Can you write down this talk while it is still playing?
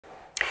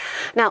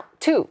Now,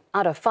 2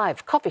 out of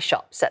 5 coffee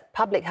shops at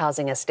public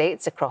housing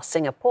estates across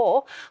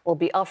Singapore will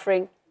be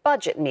offering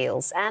budget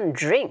meals and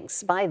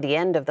drinks by the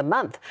end of the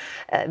month.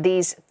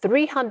 These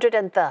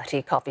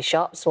 330 coffee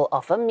shops will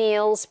offer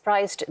meals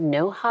priced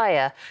no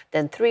higher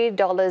than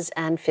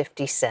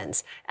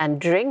 $3.50 and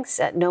drinks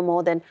at no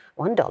more than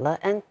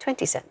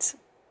 $1.20.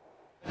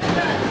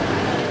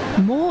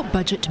 More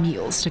budget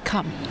meals to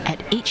come at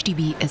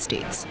HDB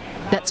estates.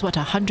 That's what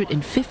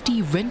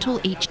 150 rental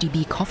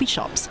HDB coffee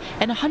shops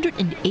and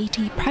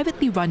 180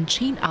 privately run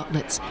chain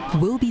outlets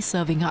will be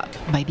serving up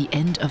by the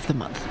end of the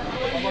month.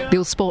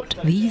 They'll sport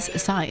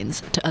these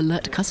signs to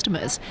alert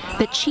customers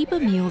that cheaper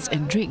meals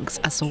and drinks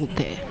are sold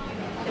there.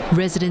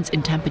 Residents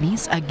in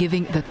Tampines are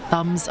giving the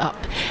thumbs up,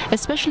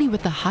 especially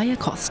with the higher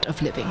cost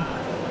of living.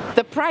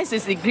 The price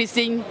is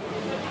increasing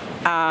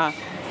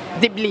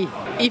deeply.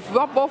 If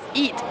we both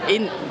eat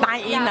in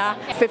dine-in,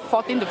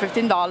 $14 to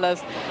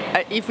 $15.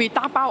 If we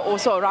tap out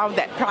also around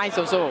that price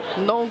also,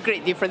 no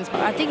great difference.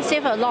 I think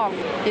save a lot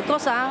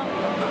because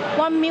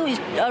one meal is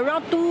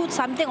around 2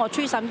 something or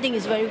 3 something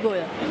is very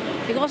good.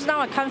 Because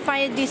now I can't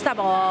find this type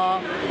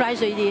of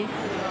price already.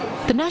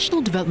 The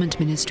National Development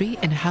Ministry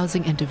and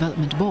Housing and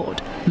Development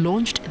Board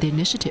launched the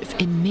initiative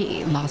in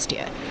May last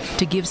year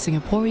to give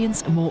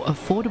Singaporeans more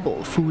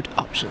affordable food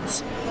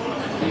options.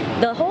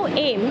 The whole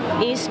aim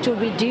is to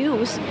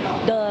reduce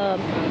the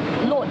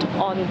load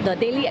on the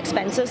daily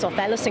expenses of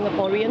fellow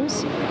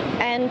Singaporeans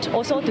and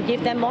also to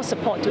give them more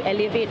support to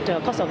alleviate the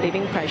cost of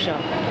living pressure.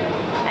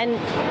 And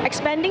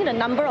expanding the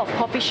number of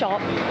coffee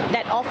shops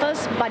that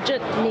offers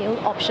budget meal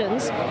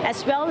options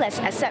as well as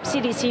accept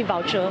CDC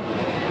voucher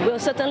will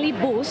certainly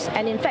boost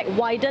and in fact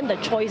widen the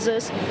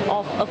choices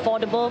of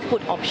affordable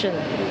food options.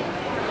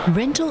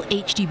 Rental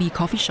HDB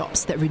coffee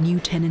shops that renew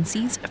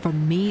tenancies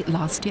from May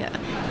last year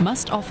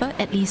must offer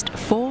at least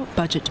 4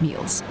 budget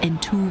meals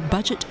and 2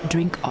 budget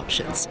drink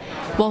options,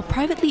 while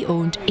privately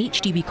owned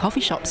HDB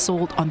coffee shops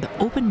sold on the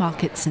open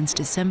market since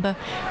December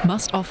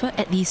must offer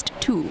at least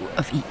 2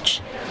 of each.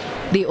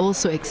 They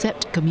also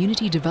accept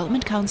Community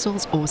Development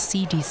Councils or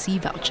CDC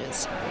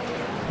vouchers.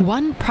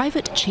 One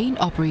private chain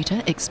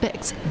operator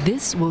expects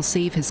this will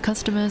save his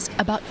customers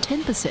about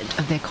 10%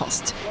 of their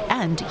costs,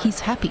 and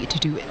he's happy to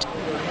do it.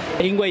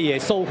 因为也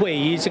受惠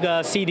于这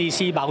个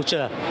CDC 保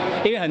证，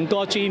因为很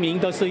多居民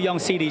都是用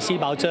CDC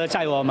保证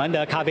在我们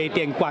的咖啡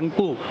店光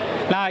顾，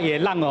那也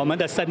让我们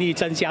的生意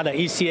增加了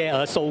一些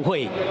而受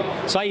惠。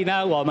所以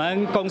呢，我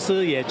们公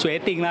司也决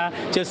定呢，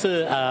就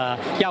是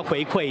要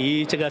回馈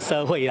于这个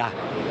社会啦。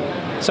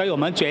所以我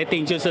们决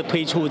定就是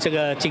推出这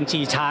个经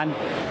济餐。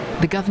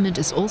The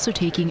government is also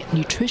taking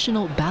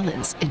nutritional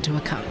balance into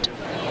account.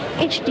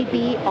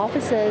 HDB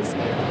officers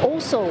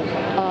also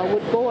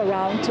would go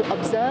around to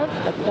observe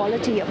the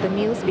quality of the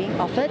meals being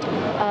offered.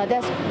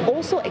 There's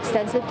also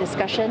extensive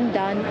discussion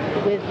done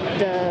with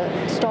the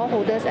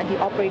storeholders and the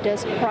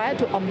operators prior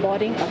to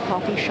onboarding a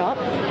coffee shop.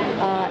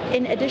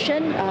 In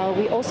addition,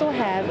 we also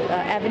have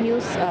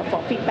avenues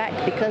for feedback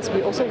because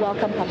we also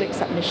welcome public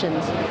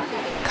submissions.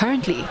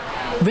 Currently,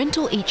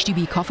 rental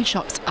HDB coffee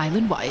shops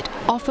island-wide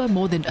offer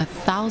more than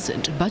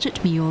 1,000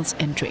 budget meals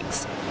and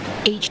drinks.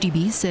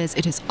 HDB says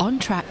it is on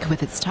track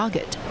with its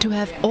target to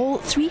have all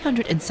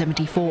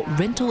 374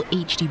 rental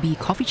HDB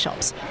coffee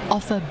shops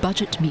offer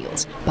budget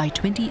meals by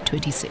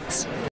 2026.